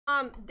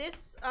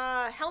This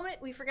helmet,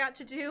 we forgot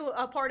to do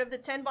a part of the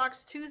 10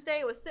 box Tuesday.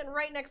 It was sitting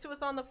right next to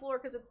us on the floor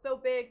because it's so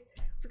big.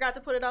 Forgot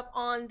to put it up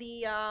on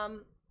the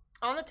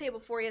table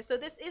for you. So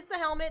this is the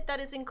helmet that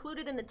is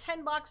included in the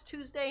 10 box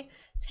Tuesday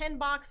 10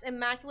 box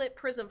Immaculate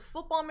Prizm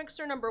football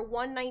mixer number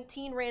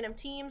 119 random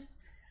teams.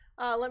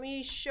 Let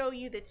me show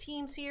you the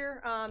teams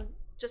here.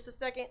 Just a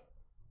second.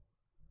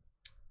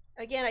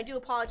 Again, I do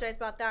apologize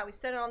about that. We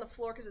set it on the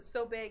floor because it's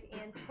so big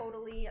and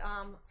totally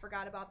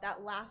forgot about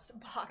that last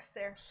box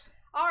there.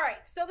 All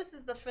right, so this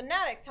is the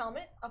Fanatics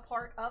helmet, a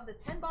part of the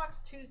 10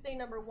 box Tuesday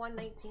number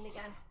 119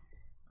 again.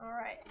 All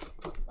right,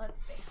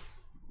 let's see.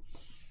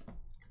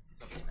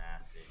 Something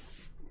nasty.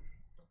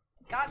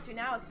 Got to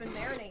now. It's been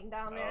marinating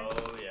down there.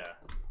 Oh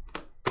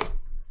yeah.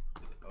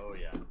 Oh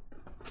yeah.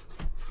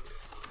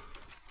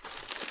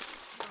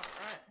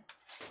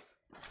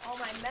 All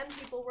my mem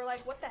people were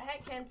like, what the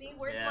heck, Kenzie?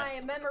 Where's my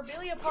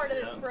memorabilia part of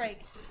this break?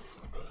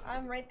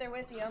 I'm right there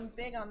with you. I'm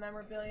big on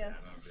memorabilia.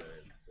 Yeah,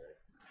 memorabilia is sick.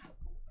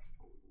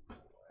 All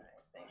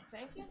right,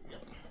 thank you.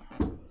 Yep.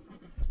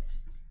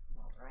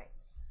 All right.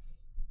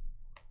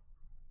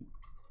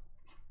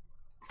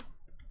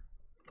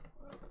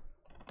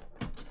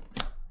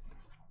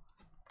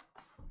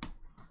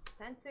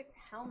 Authentic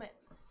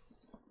helmets.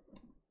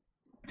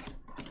 Oh,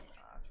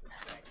 this is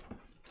sick.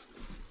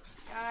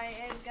 Guy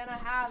is gonna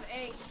have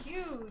a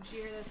huge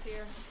year this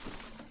year.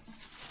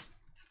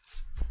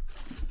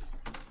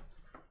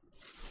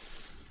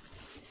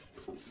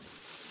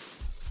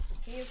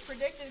 He is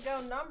predicted to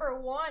go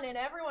 #1 in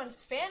everyone's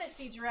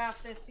fantasy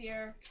draft this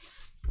year.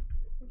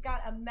 We've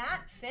got a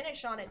matte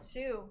finish on it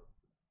too.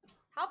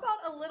 How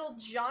about a little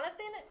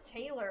Jonathan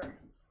Taylor?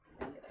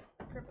 Get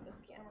a grip of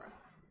this camera.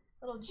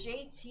 Little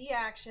JT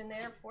action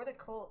there for the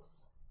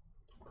Colts.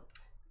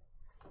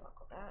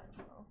 Buckle that.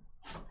 Oh.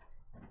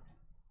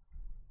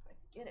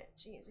 Get it.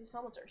 Jeez, these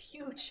helmets are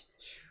huge.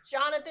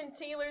 Jonathan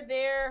Taylor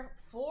there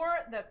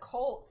for the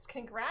Colts.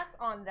 Congrats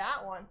on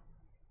that one.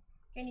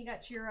 And you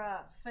got your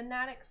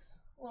Fanatics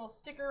little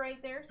sticker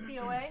right there,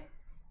 COA.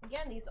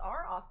 Again, these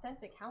are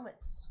authentic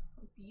helmets.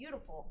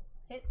 Beautiful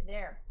hit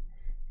there.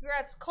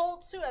 Congrats,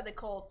 Colts. Who had the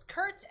Colts?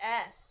 Kurt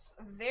S.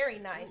 Very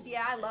nice.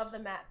 Yeah, I love the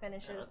matte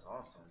finishes. Yeah, that's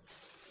awesome.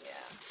 Yeah,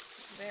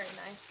 very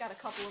nice. Got a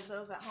couple of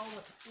those at home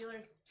with the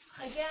Steelers.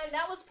 Again,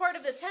 that was part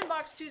of the 10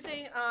 box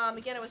Tuesday.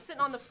 Again, it was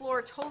sitting on the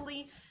floor.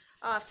 Totally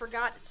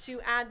forgot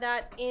to add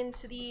that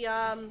into the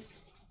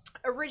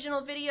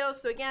original video.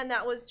 So again,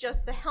 that was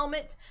just the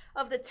helmet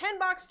of the 10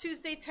 box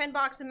Tuesday 10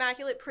 box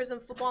Immaculate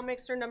Prizm football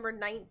mixer number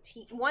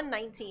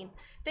 119.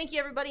 Thank you,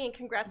 everybody, and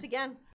congrats again.